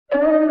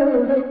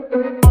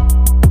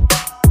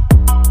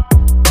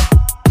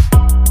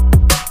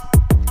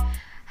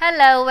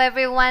Hello,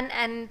 everyone,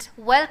 and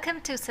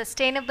welcome to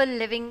Sustainable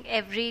Living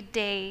Every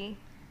Day.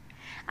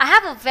 I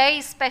have a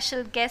very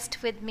special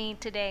guest with me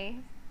today.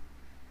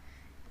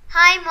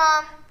 Hi,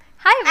 Mom.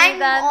 Hi, And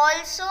Vedaant.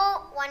 also,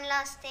 one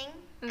last thing,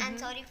 and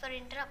sorry for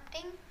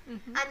interrupting,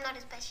 I'm not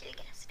a special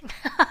guest.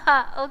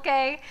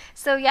 Okay,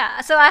 so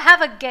I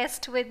have a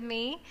guest with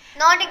me.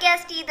 Not a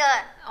guest either.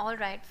 All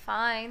right,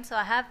 fine. So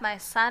I have my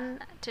son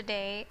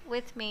today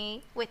with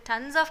me with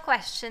tons of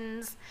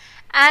questions,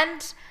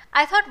 and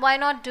I thought why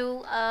not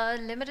do a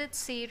limited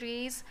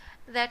series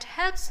that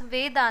helps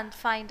Vedant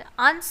find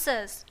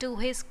answers to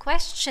his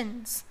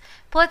questions.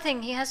 Poor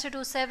thing, he has to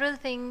do several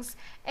things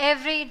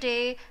every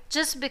day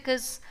just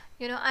because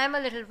I'm a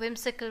little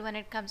whimsical when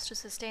it comes to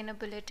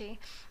sustainability.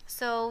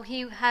 So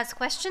he has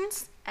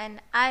questions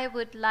and I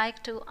would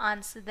like to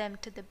answer them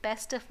to the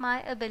best of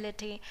my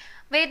ability.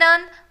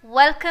 Vedant,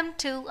 welcome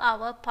to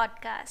our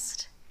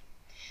podcast.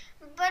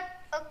 But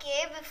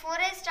okay, before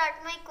I start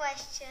my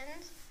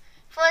questions,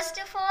 first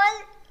of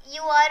all,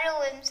 you are a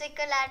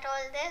whimsical at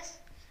all this.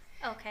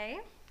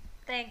 Okay,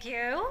 thank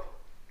you.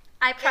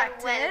 I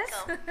practice.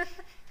 You're welcome.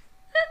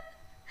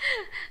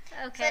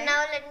 Okay. So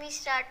now let me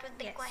start with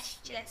the Yes,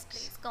 questions. yes,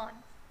 please, go on.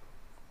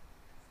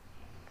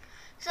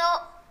 So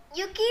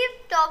you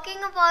keep talking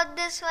about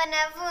this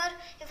whenever,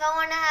 if I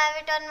want to have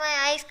it on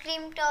my ice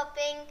cream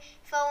topping,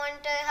 if I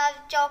want to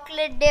have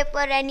chocolate dip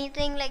or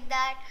anything like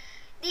that.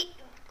 The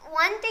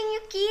one thing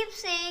you keep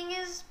saying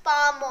is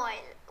palm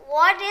oil.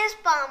 What is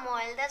palm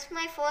oil? That's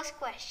my first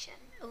question.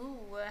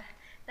 Ooh,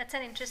 that's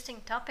an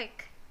interesting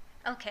topic.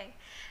 Okay,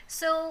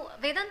 so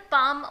Vedant,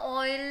 palm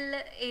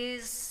oil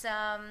is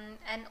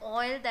an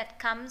oil that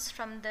comes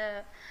from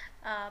the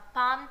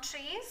palm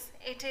trees.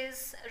 It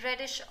is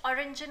reddish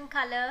orange in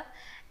color,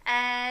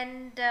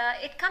 and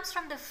it comes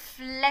from the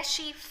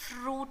fleshy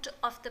fruit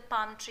of the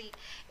palm tree.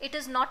 It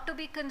is not to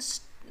be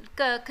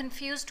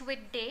confused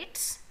with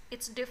dates.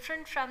 It's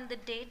different from the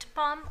date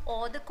palm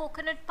or the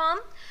coconut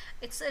palm.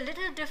 It's a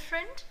little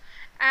different,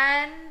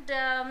 and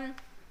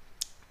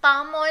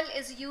palm oil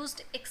is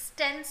used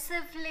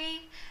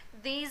extensively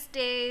these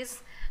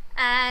days,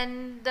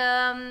 and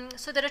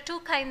so there are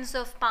two kinds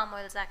of palm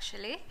oils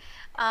actually.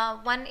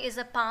 One is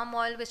a palm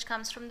oil which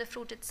comes from the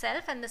fruit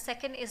itself, and the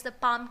second is the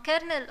palm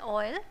kernel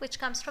oil which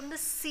comes from the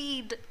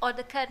seed or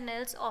the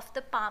kernels of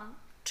the palm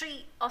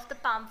tree, of the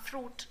palm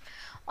fruit.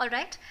 All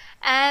right,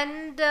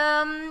 and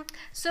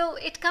so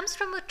it comes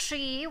from a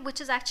tree which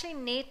is actually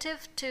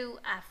native to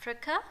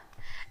Africa,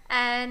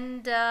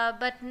 and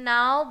but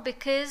now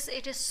because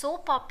it is so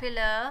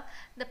popular,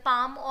 the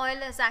palm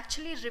oil has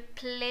actually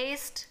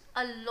replaced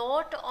a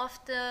lot of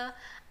the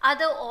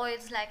other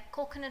oils like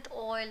coconut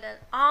oil,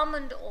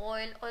 almond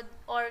oil,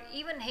 or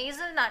even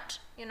hazelnut,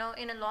 in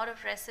a lot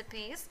of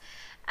recipes.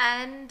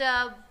 And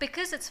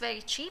because it's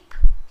very cheap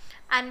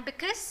and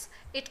because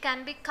it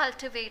can be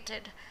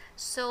cultivated.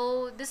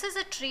 So this is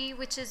a tree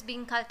which is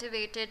being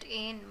cultivated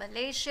in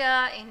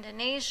Malaysia,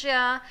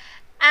 Indonesia,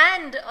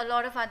 and a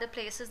lot of other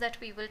places that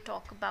we will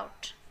talk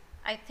about.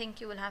 I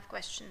think you will have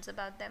questions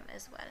about them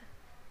as well.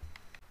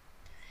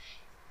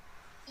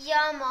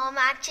 Yeah, Mom,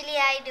 actually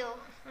I do.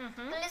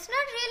 Well, it's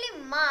not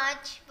really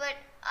much, but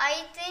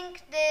I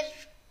think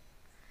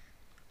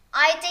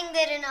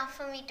they're enough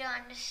for me to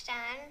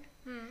understand.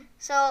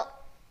 So,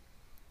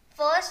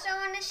 first I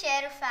want to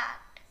share a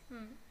fact.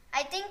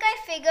 I think I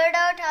figured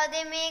out how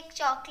they make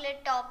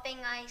chocolate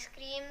topping ice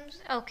creams.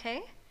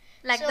 Okay.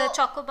 Like the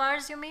choco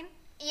bars, you mean?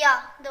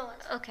 Yeah,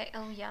 those. Okay.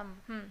 Oh,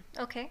 yum.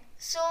 Okay.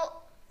 So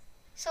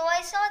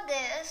I saw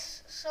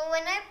this. So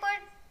when I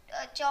put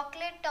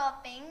chocolate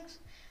toppings,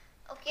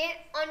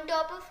 okay, on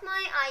top of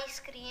my ice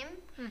cream,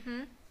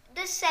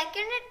 the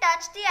second it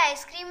touched the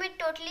ice cream, it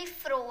totally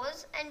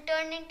froze and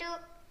turned into,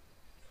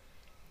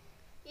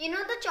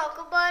 the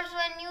choco bars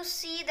when you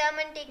see them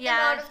and take them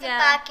out of the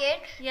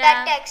packet,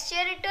 that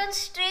texture, it turns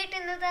straight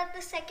into that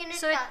the second it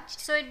touched.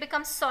 So it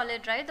becomes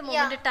solid, right? The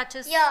moment it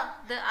touches the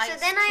ice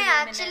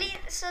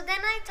So then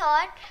I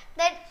thought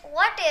that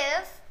what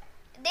if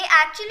they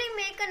actually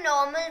make a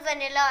normal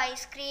vanilla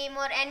ice cream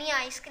or any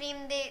ice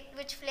cream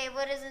which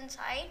flavor is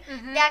inside.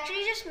 They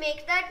actually just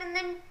make that and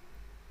then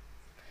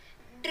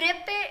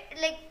dip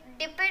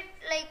it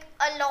like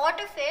a lot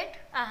of it.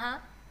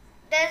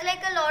 There's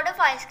like a lot of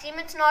ice cream.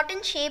 It's not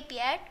in shape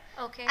yet.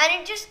 Okay. And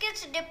it just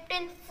gets dipped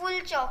in full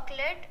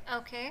chocolate.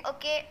 Okay.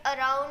 Okay,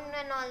 around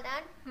and all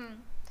that.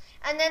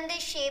 And then they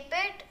shape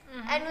it,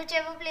 and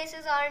whichever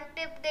places aren't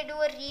dipped, they do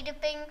a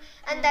re-dipping,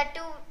 and that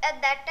too,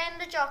 at that time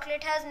the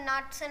chocolate has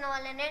nuts and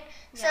all in it.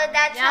 So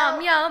that's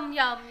yum.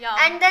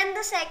 And then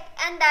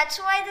and that's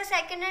why the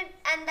second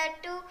and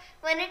that too,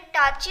 when it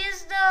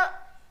touches the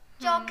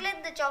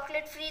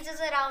chocolate freezes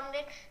around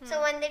it.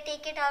 So when they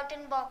take it out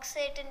and box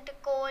it into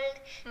cold,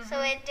 so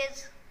it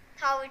is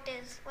how it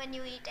is when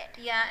you eat it.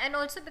 Yeah, and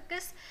also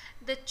because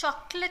the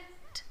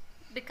chocolate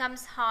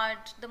becomes hard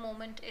the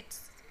moment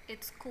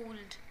it's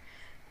cooled.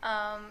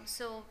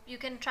 So you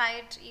can try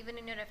it even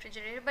in your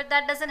refrigerator, but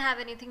that doesn't have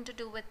anything to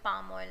do with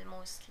palm oil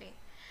mostly.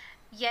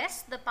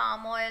 Yes, the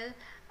palm oil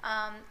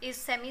is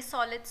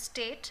semi-solid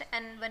state,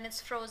 and when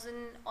it's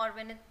frozen or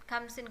when it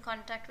comes in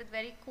contact with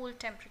very cool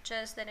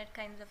temperatures, then it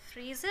kind of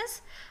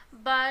freezes.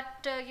 But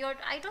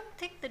I don't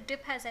think the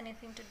dip has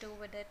anything to do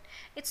with it.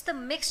 It's the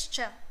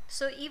mixture.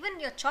 So even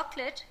your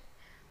chocolate,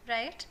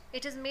 right?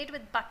 It is made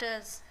with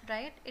butters,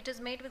 right? It is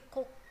made with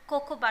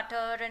cocoa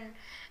butter,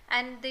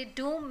 and they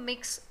do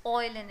mix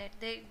oil in it.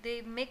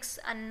 They mix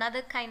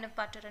another kind of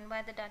butter, and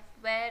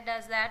where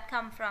does that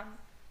come from?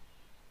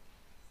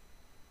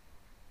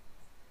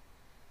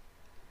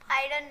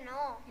 I don't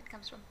know. It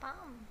comes from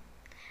palm,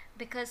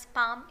 because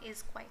palm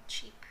is quite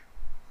cheap.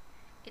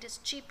 It is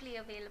cheaply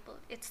available.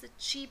 It's the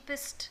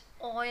cheapest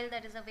oil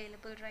that is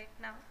available right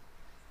now.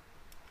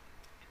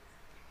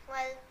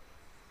 Well,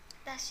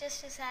 that's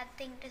just a sad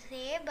thing to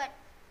say, but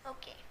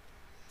okay.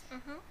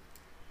 Mm-hmm.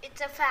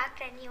 It's a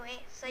fact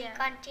anyway, so you Yeah.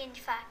 can't change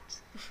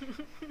facts.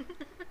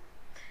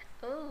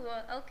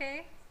 Oh,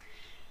 okay.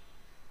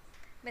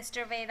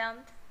 Mr.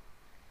 Vedant.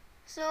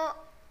 So,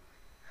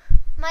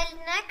 my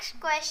next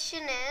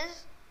question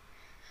is,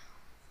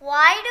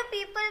 why do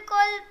people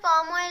call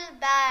palm oil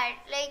bad?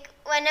 Like,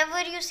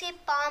 whenever you say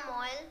palm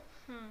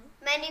oil,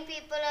 many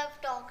people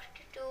have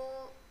talked to,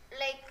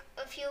 like,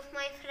 a few of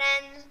my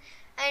friends,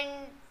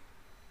 and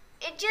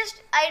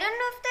I don't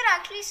know if they're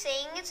actually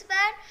saying it's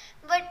bad,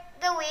 but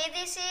the way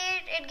they say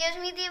it, it gives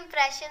me the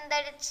impression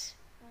that it's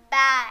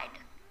bad.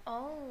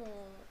 Oh,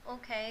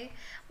 okay.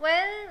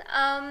 Well,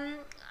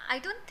 I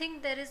don't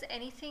think there is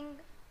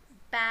anything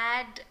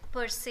bad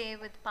per se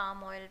with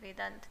palm oil,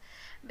 Vedant,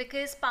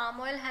 because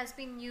palm oil has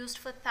been used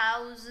for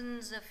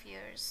thousands of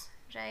years,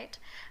 right?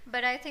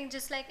 But I think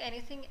just like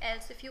anything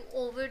else, if you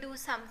overdo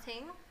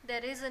something,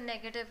 there is a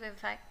negative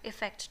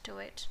effect to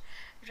it,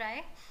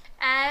 right?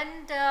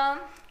 And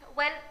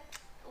well,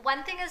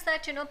 one thing is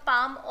that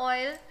palm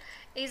oil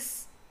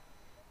is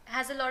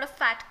has a lot of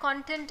fat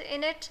content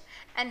in it,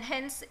 and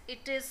hence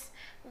it is,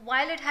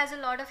 while it has a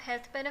lot of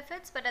health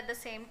benefits, but at the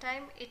same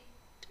time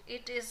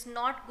it is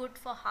not good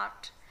for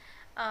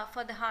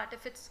the heart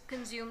if it's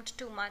consumed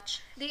too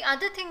much. The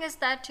other thing is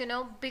that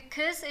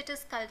because it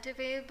is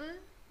cultivable,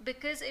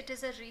 because it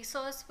is a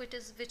resource which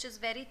is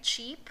very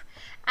cheap,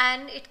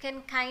 and it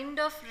can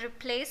kind of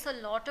replace a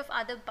lot of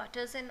other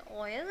butters and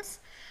oils,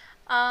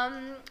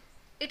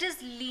 it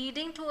is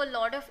leading to a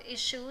lot of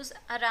issues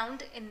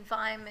around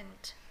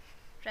environment,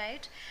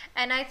 right?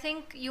 And I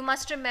think you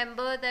must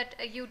remember that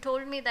you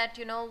told me that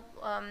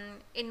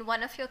in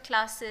one of your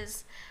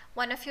classes,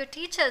 one of your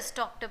teachers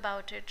talked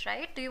about it,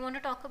 right? Do you want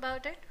to talk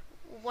about it,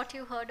 what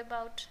you heard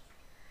about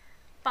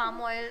palm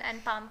oil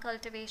and palm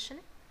cultivation?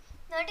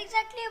 Not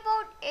exactly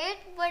about it,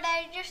 but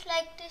I just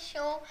like to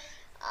show.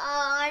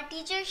 Our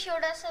teacher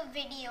showed us a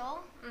video.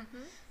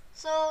 Mm-hmm.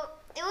 So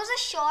it was a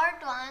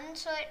short one.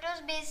 So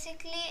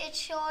it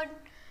showed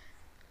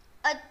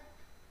a.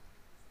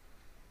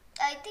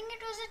 I think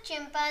it was a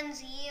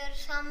chimpanzee or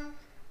some.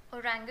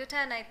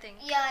 Orangutan, I think.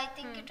 Yeah, I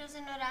think it was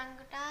an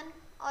orangutan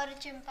or a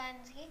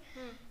chimpanzee.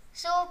 Hmm.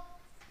 So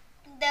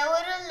there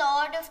were a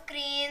lot of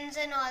cranes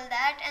and all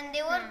that, and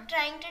they were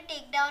trying to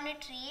take down a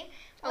tree.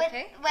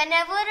 Okay.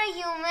 Whenever a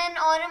human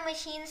or a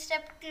machine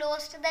stepped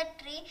close to that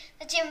tree,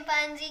 the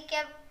chimpanzee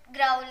kept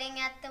growling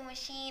at the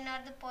machine or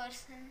the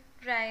person.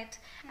 Right.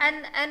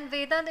 And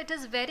Vedant, it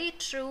is very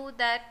true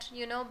that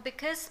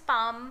because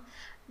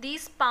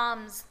these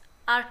palms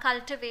are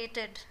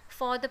cultivated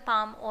for the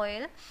palm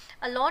oil,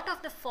 a lot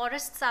of the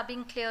forests are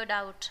being cleared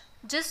out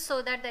just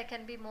so that there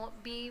can be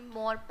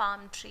more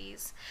palm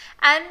trees.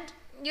 And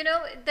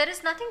there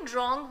is nothing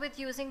wrong with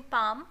using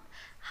palm.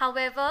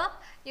 However,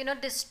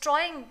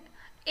 destroying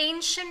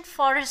ancient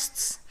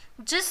forests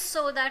just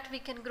so that we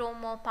can grow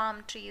more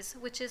palm trees,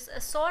 which is a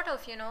sort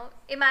of,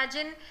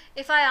 imagine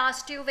if I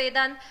asked you,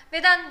 Vedant,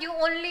 you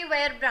only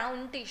wear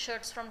brown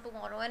t-shirts from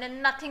tomorrow and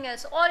then nothing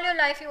else. All your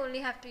life you only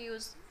have to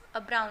use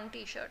a brown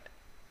t-shirt.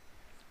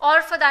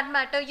 Or for that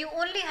matter, you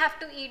only have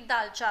to eat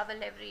dal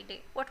chawal every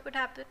day. What would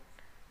happen?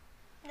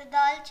 The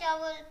dal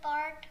chawal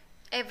part,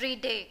 Every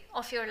day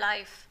of your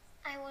life.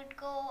 I would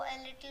go a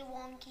little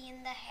wonky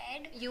in the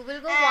head. You will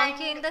go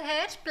wonky in the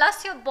head,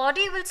 plus your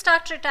body will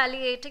start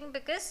retaliating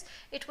because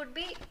it would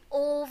be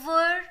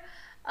over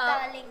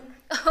Darling.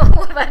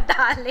 over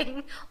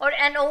darling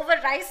and over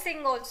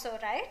rising also,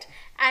 right?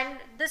 And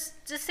the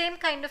same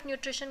kind of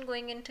nutrition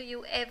going into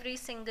you every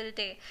single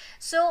day.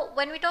 So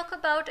when we talk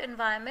about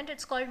environment,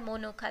 it's called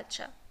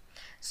monoculture.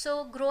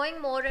 So growing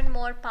more and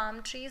more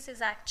palm trees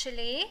is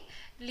actually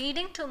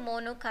leading to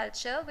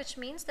monoculture, which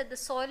means that the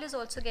soil is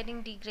also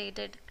getting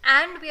degraded,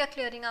 and we are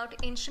clearing out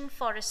ancient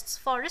forests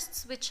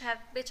which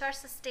are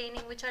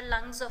sustaining, which are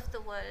lungs of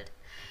the world,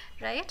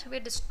 right? We're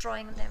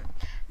destroying them.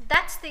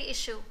 That's the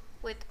issue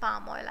with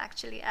palm oil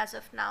actually as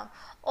of now.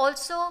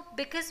 Also,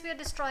 because we are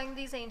destroying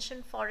these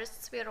ancient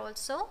forests, we are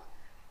also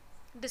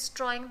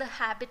destroying the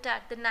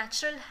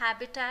natural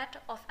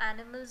habitat of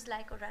animals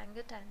like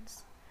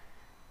orangutans.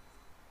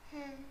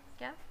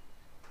 Yeah.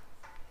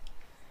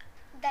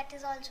 That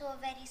is also a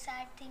very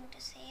sad thing to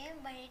say,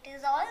 but it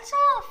is also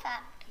a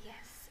fact.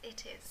 Yes,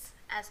 it is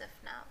as of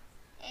now.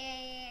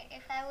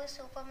 If I was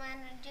Superman,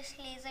 I'd just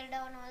laser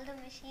down all the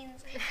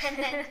machines and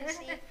then just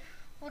say,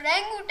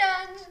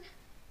 orangutans.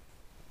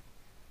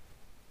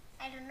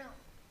 I don't know.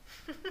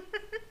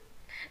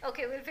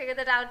 Okay, we'll figure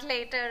that out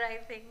later, I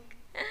think.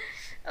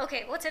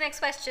 Okay, what's the next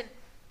question?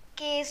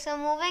 Okay, so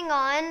moving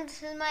on,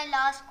 this is my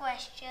last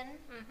question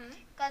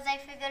because I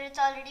figure it's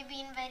already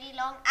been very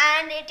long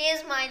and it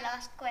is my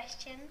last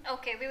question.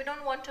 Okay, we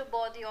don't want to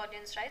bore the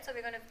audience, right? So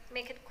we're going to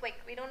make it quick.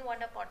 We don't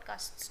want our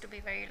podcasts to be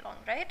very long,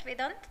 right,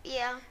 Vedant?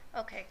 Yeah.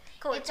 Okay,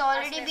 cool. It's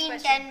already been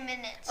 10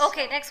 minutes.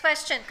 Okay, next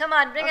question. Come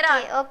on, bring it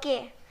on.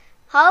 Okay.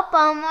 How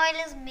palm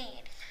oil is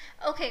made?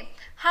 Okay,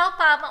 how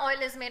palm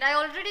oil is made. I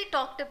already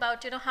talked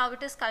about, how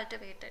it is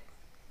cultivated,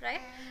 right?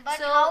 But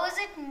so, how is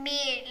it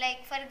made?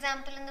 Like, for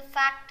example, in the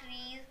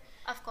factories.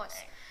 Of course.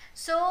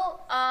 So,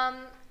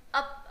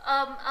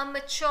 a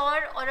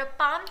mature or a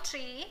palm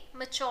tree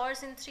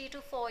matures in 3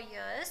 to 4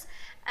 years,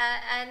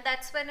 and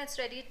that's when it's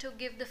ready to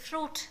give the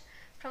fruit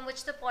from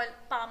which the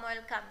palm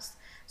oil comes.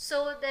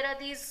 So there are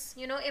these,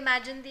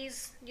 imagine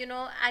these,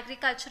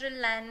 agricultural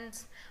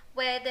lands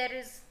where there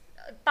is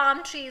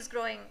palm trees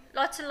growing,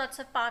 lots and lots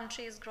of palm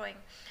trees growing,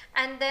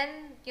 and then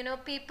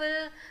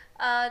people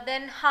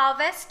then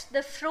harvest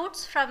the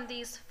fruits from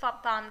these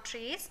palm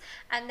trees,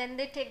 and then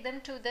they take them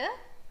to the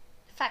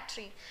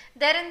factory.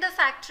 There in the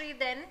factory,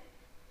 then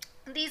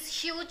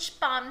these huge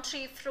palm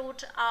tree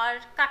fruit are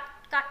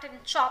cut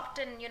and chopped,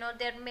 and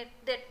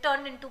they're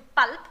turned into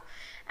pulp,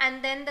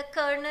 and then the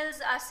kernels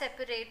are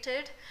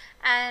separated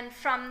and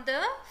from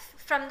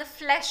the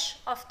flesh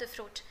of the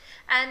fruit,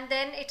 and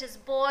then it is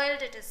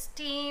boiled, it is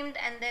steamed,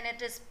 and then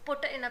it is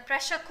put in a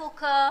pressure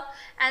cooker,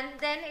 and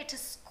then it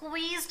is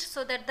squeezed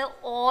so that the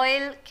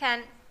oil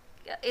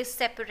is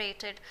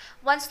separated.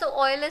 Once the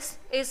oil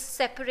is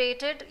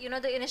separated,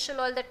 the initial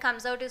oil that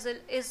comes out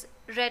is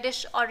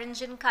reddish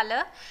orange in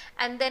color,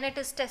 and then it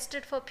is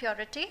tested for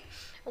purity.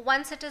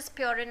 Once it is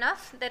pure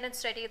enough, then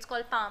it's ready. It's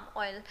called palm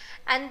oil.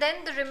 And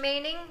then the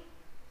remaining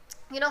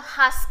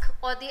husk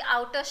or the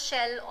outer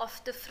shell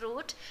of the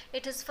fruit,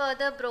 it is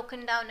further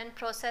broken down and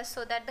processed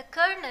so that the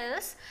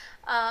kernels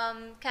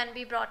can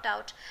be brought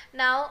out.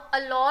 Now,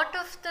 a lot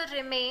of the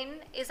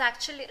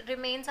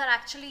remains are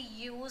actually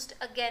used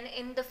again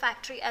in the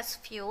factory as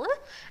fuel,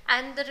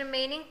 and the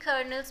remaining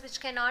kernels which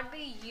cannot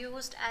be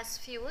used as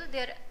fuel,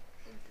 they're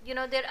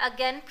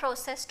again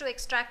processed to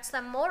extract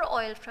some more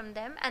oil from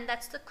them, and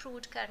that's the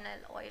crude kernel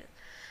oil,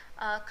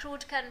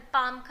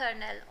 palm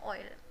kernel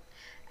oil.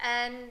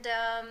 And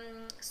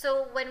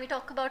so when we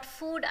talk about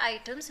food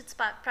items, it's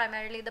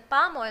primarily the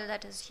palm oil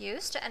that is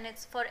used, and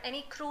it's for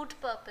any crude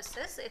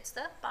purposes, it's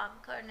the palm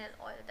kernel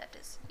oil that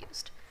is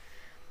used.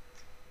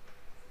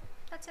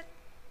 That's it.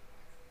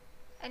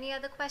 Any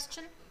other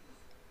question?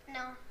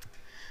 No.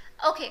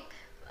 Okay.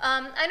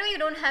 I know you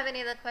don't have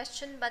any other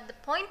question, but the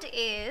point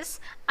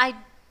is,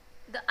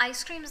 the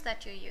ice creams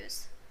that you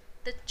use,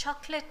 the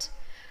chocolate,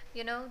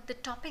 the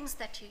toppings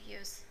that you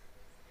use,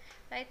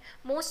 right?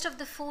 Most of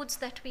the foods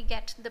that we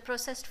get, the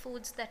processed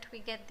foods that we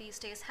get these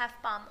days, have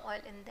palm oil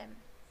in them,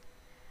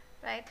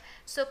 right?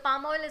 So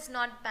palm oil is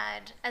not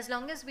bad as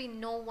long as we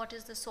know what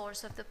is the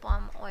source of the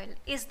palm oil.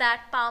 Is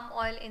that palm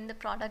oil in the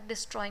product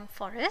destroying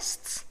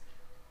forests,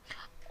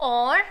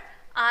 or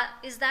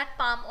is that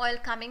palm oil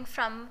coming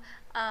from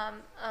a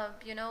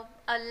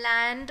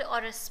land or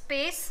a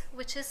space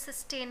which is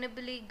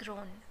sustainably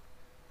grown?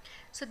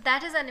 So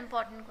that is an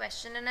important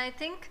question, and I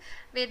think,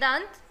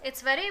 Vedant,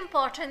 it's very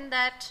important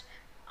that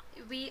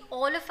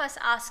all of us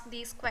ask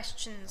these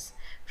questions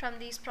from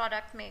these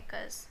product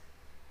makers.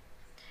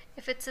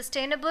 If it's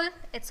sustainable,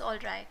 it's all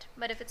right,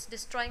 but if it's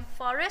destroying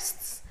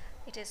forests,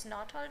 it is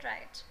not all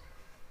right.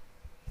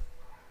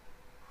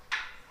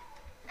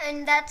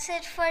 And that's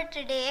it for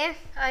today.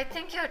 I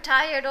think you're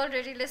tired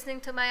already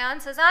listening to my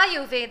answers. Are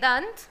you,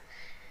 Vedant?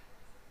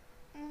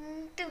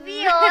 To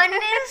be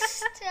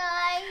honest,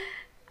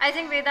 I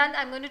think, Vedant,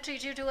 I'm going to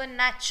treat you to a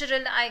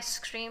natural ice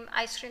cream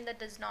that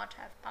does not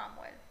have palm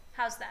oil.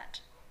 How's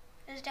that?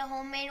 Just a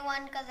homemade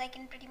one, because I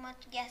can pretty much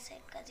guess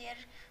it, because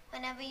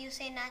whenever you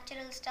say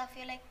natural stuff,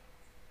 you're like,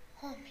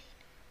 homemade.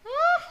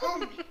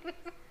 Homemade.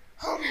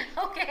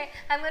 Okay,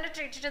 I'm going to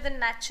treat you to the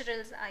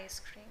naturals ice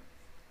cream.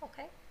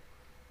 Okay?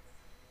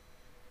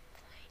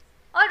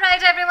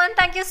 Alright everyone,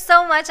 thank you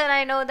so much, and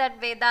I know that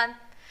Vedant,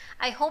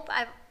 I hope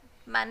I've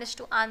managed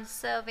to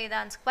answer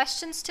Vedant's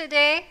questions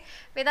today.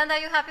 Vedant, are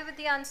you happy with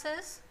the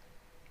answers?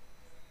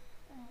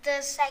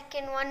 The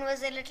second one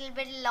was a little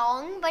bit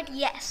long, but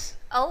yes.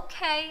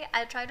 Okay,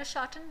 I'll try to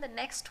shorten the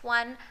next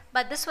one,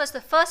 but this was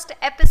the first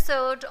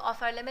episode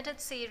of our limited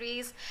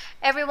series.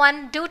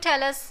 Everyone, do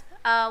tell us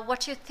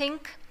what you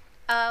think,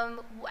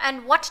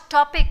 and what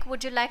topic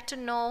would you like to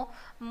know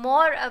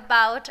more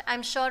about.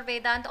 I'm sure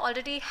Vedant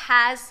already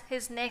has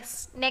his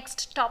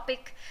next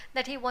topic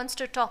that he wants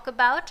to talk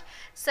about.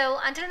 So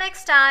until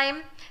next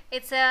time,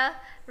 it's a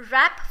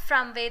wrap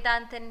from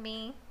Vedant and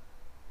me.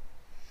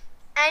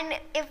 And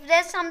if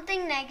there's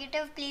something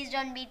negative, please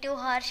don't be too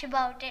harsh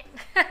about it.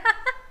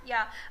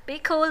 Yeah, be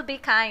cool, be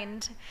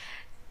kind.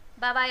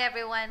 Bye bye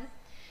everyone.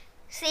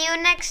 See you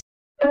next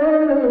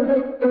time.